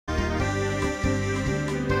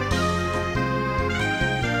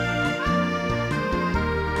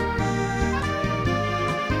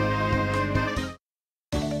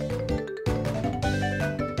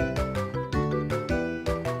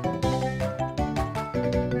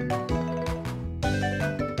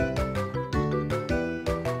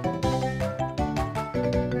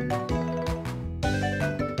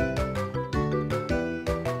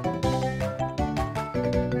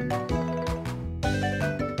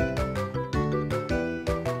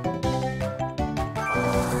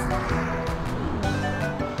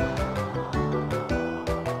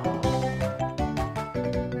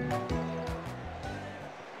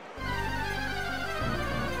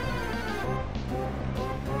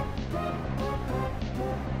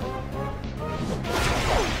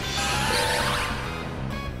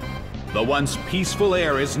The once peaceful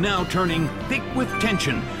air is now turning thick with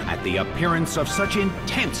tension at the appearance of such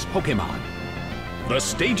intense Pokémon. The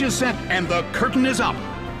stage is set and the curtain is up.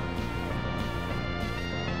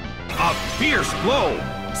 A fierce blow!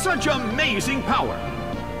 Such amazing power!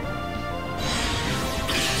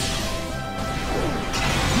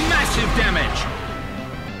 Massive damage!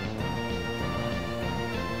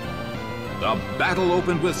 The battle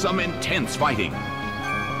opened with some intense fighting.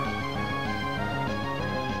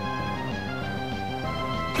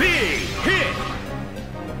 Big hit!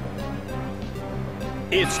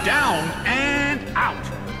 It's down and out.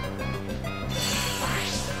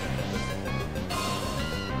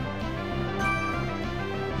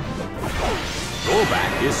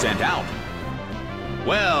 Golbat is sent out.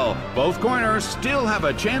 Well, both corners still have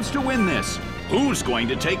a chance to win this. Who's going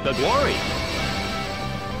to take the glory?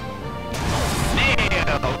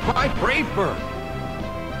 Nailed by Brave Bird.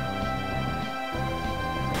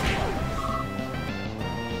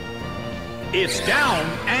 It's down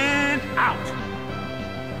and out.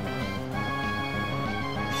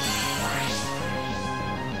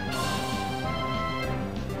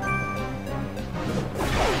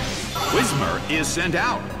 Whismur is sent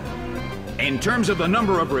out. In terms of the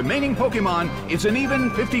number of remaining Pokémon, it's an even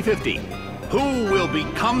 50-50. Who will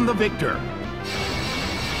become the victor?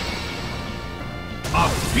 A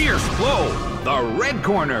fierce blow. The red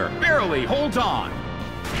corner barely holds on.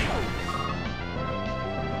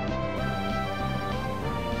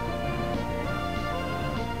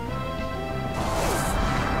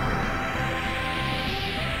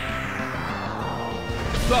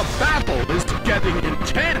 The battle is getting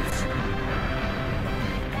intense!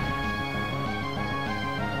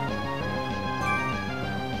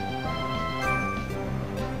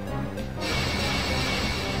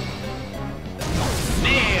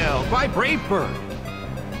 Nailed by Brave Bird.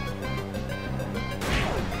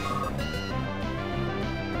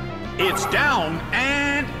 It's down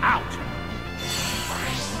and out.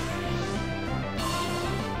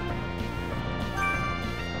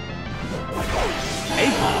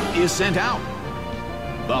 Aipom is sent out.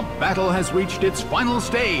 The battle has reached its final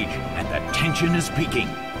stage, and the tension is peaking.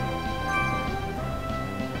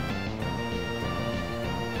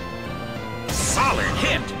 Solid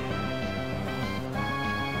hit!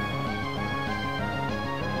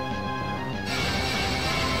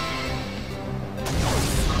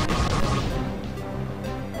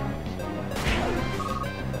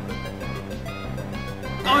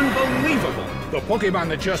 Unbelievable! The Pokémon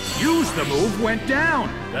that just used the move went down.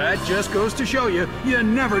 That just goes to show you, you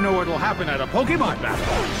never know what'll happen at a Pokémon battle.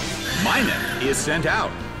 Minun is sent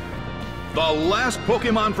out. The last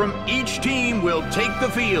Pokémon from each team will take the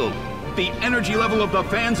field. The energy level of the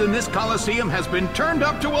fans in this Coliseum has been turned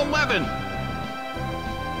up to 11.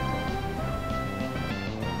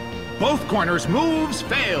 Both corners' moves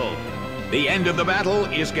failed. The end of the battle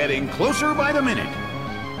is getting closer by the minute.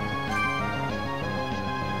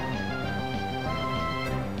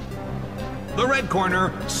 The red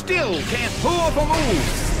corner still can't pull off a move.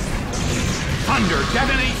 Thunder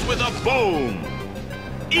detonates with a boom.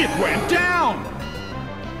 It went down.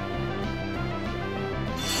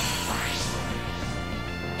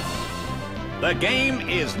 The game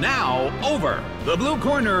is now over. The blue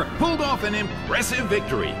corner pulled off an impressive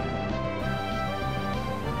victory.